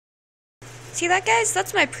See that, guys?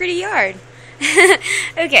 That's my pretty yard.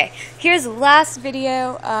 Okay, here's the last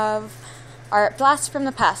video of our blast from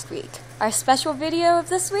the past week. Our special video of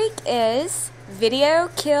this week is Video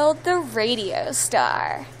Killed the Radio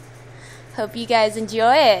Star. Hope you guys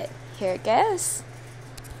enjoy it. Here it goes.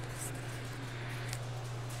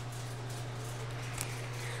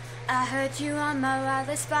 I heard you on my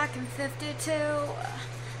wireless back in 52,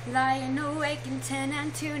 lying awake in 10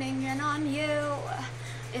 and tuning in on you.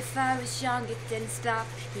 If I was young, it didn't stop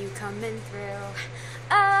you coming through.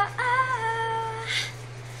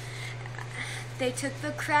 They took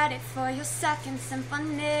the credit for your second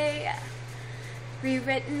symphony,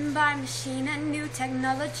 rewritten by machine and new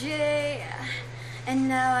technology. And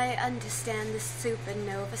now I understand the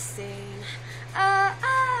supernova scene. I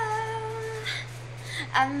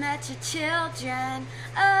met your children.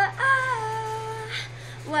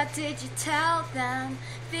 What did you tell them?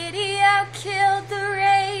 Video killed the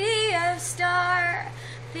radio star.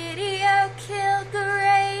 Video killed the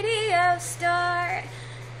radio star.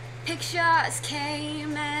 Pictures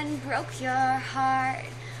came and broke your heart.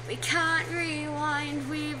 We can't rewind,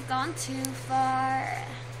 we've gone too far.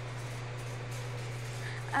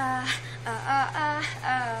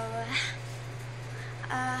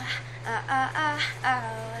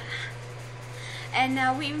 And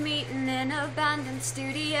now we meet in an abandoned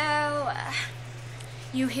studio.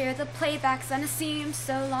 You hear the playbacks and it seems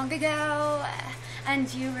so long ago,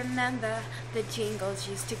 and you remember the jingles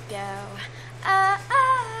used to go.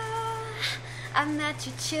 I met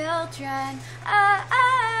your children.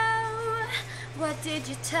 What did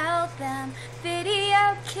you tell them?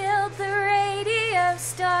 Video killed the radio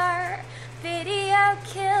star. Video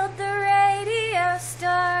killed the radio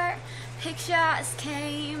star. Pictures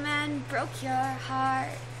came and broke your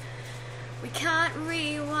heart. We can't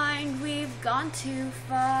rewind, we've gone too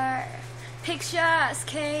far. Pictures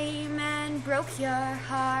came and broke your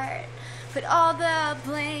heart. Put all the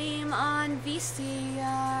blame on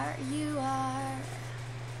VCR. You are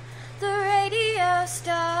the radio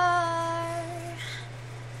star.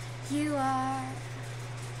 You are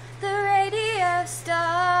the radio star.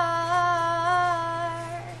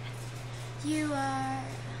 You are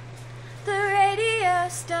the radio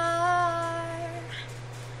star.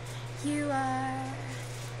 You are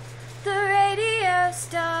the radio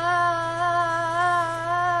star.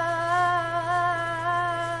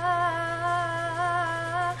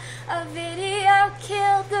 A video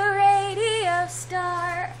killed the radio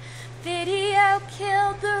star. Video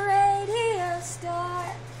killed the radio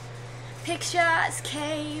star. Pictures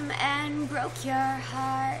came and broke your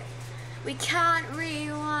heart. We can't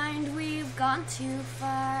rewind, we've gone too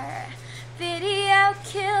far. Video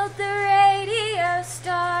killed the radio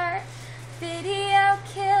star. Video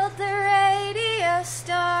killed the radio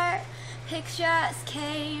star. Pictures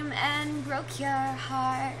came and broke your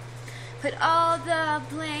heart. Put all the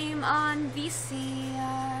blame on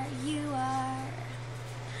VCR. You are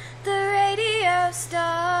the radio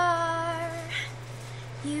star.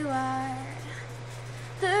 You are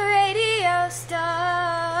the radio star.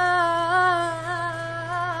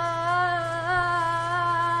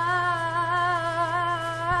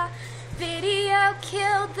 Video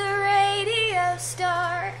killed the radio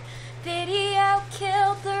star. Video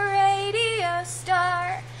killed the radio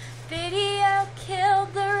star. Video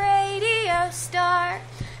killed the radio star.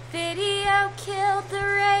 Video killed the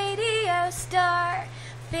radio star.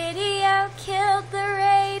 Video killed the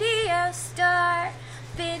radio star.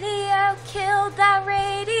 Video killed that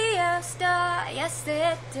radio star. Yes,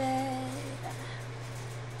 it did.